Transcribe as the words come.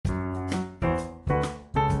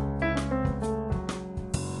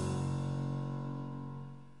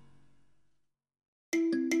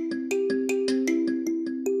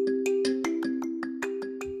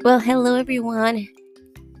Well, hello everyone.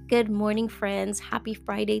 Good morning, friends. Happy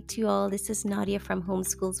Friday to all. This is Nadia from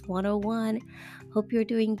Homeschools 101. Hope you're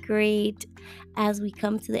doing great. As we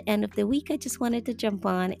come to the end of the week, I just wanted to jump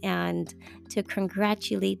on and to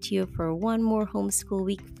congratulate you for one more homeschool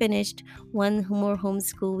week finished, one more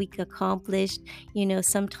homeschool week accomplished.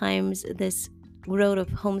 Sometimes this road of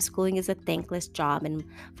homeschooling is a thankless job, and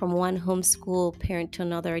from one homeschool parent to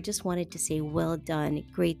another, I just wanted to say well done,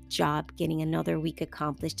 great job getting another week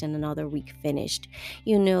accomplished and another week finished.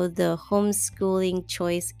 The homeschooling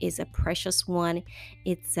choice is a precious one.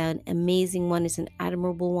 It's an amazing one. It's an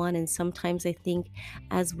admirable one. And sometimes I think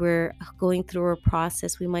as we're going through our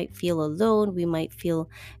process, we might feel alone. We might feel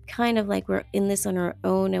kind of like we're in this on our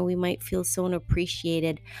own, and we might feel so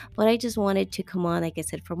unappreciated. But I just wanted to come on, like I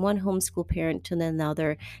said, from one homeschool parent to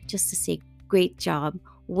another, just to say, great job.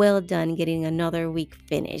 Well done getting another week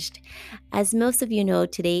finished. As most of you know,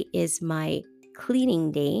 today is my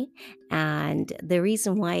cleaning day. And the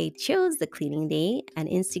reason why I chose the cleaning day and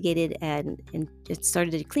instigated and it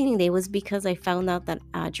started the cleaning day was because I found out that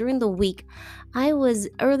during the week, I was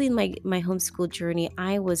early in my homeschool journey,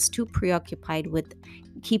 I was too preoccupied with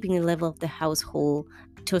keeping the level of the household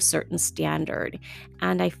to a certain standard.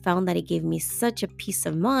 And I found that it gave me such a peace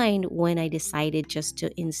of mind when I decided just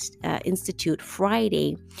to institute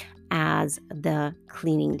Friday as the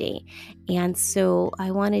cleaning day. And so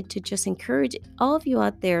I wanted to just encourage all of you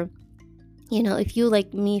out there, if you,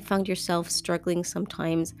 like me, found yourself struggling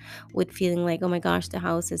sometimes with feeling like, oh my gosh, the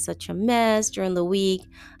house is such a mess during the week,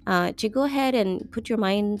 to go ahead and put your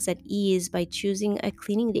minds at ease by choosing a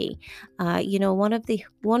cleaning day. One of the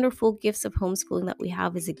wonderful gifts of homeschooling that we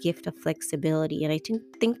have is a gift of flexibility. And I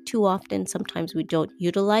think too often, sometimes we don't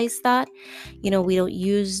utilize that. We don't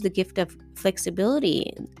use the gift of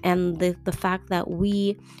flexibility and the fact that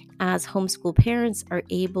we, as homeschool parents, are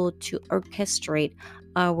able to orchestrate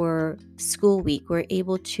our school week. We're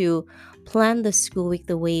able to plan the school week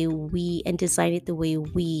the way we and design it the way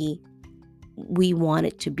we want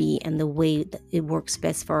it to be, and the way that it works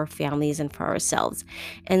best for our families and for ourselves.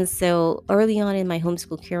 And so early on in my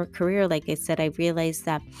homeschool career, like I said, I realized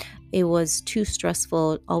that it was too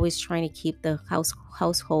stressful always trying to keep the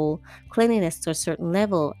household cleanliness to a certain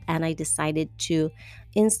level, and I decided to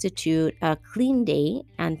institute a clean day,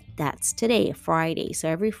 and that's today, Friday. So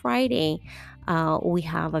every Friday, we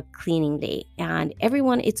have a cleaning day, and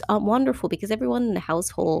everyone, it's wonderful because everyone in the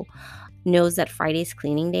household knows that Friday is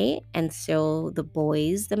cleaning day. And so the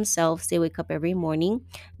boys themselves, they wake up every morning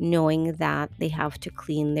knowing that they have to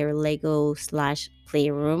clean their Lego slash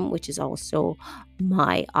playroom, which is also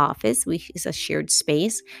my office, which is a shared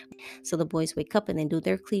space. So the boys wake up and then do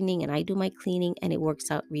their cleaning, and I do my cleaning, and it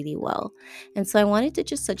works out really well. And so I wanted to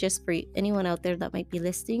just suggest for anyone out there that might be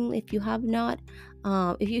listening, if you have not,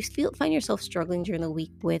 if you find yourself struggling during the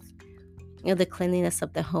week with the cleanliness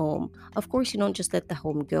of the home. Of course, you don't just let the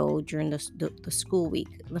home go during the school week,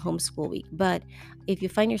 the homeschool week. But if you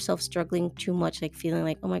find yourself struggling too much, like feeling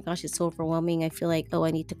like, oh my gosh, it's so overwhelming, I feel like, oh, I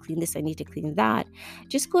need to clean this, I need to clean that,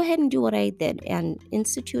 just go ahead and do what I did and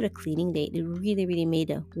institute a cleaning day. It really, really made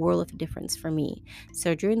a world of difference for me.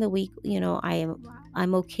 So during the week,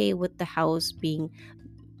 I'm okay with the house being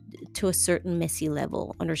to a certain messy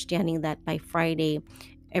level, understanding that by Friday,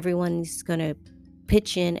 everyone's gonna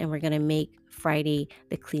pitch in and we're going to make Friday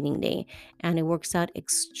the cleaning day. And it works out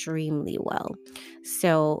extremely well.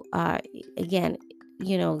 So, again,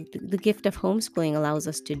 the gift of homeschooling allows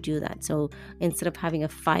us to do that. So instead of having a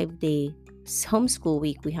 5-day homeschool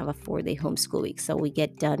week, we have a 4-day homeschool week. So we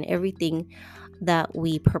get done everything that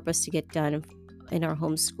we purpose to get done in our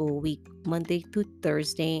homeschool week, Monday through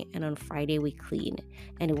Thursday, and on Friday we clean,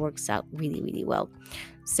 and it works out really, really well.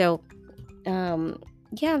 So,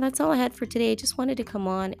 yeah, that's all I had for today. I just wanted to come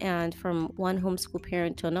on and from one homeschool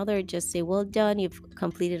parent to another, just say, well done. You've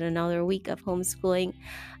completed another week of homeschooling.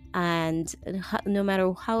 And no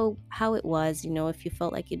matter how it was, if you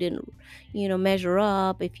felt like you didn't, measure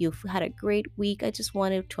up, if you had a great week, I just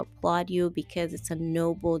wanted to applaud you because it's a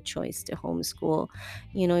noble choice to homeschool.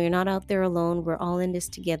 You're not out there alone. We're all in this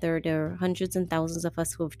together. There are hundreds and thousands of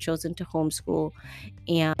us who have chosen to homeschool.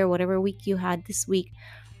 And whatever week you had this week,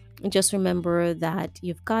 just remember that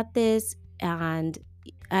you've got this, and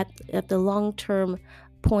at the long term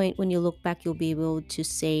point, when you look back, you'll be able to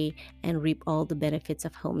say and reap all the benefits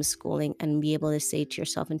of homeschooling, and be able to say to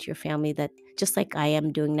yourself and to your family that, just like I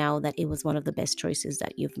am doing now, that it was one of the best choices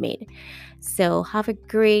that you've made. So have a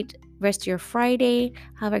great rest of your Friday.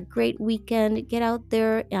 Have a great weekend. Get out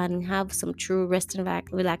there and have some true rest and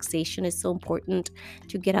relaxation. It's so important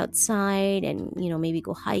to get outside and, maybe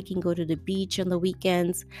go hiking, go to the beach on the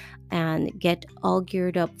weekends, and get all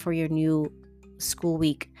geared up for your new school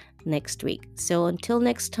week next week. So until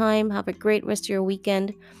next time, have a great rest of your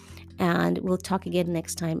weekend, and we'll talk again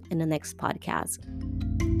next time in the next podcast.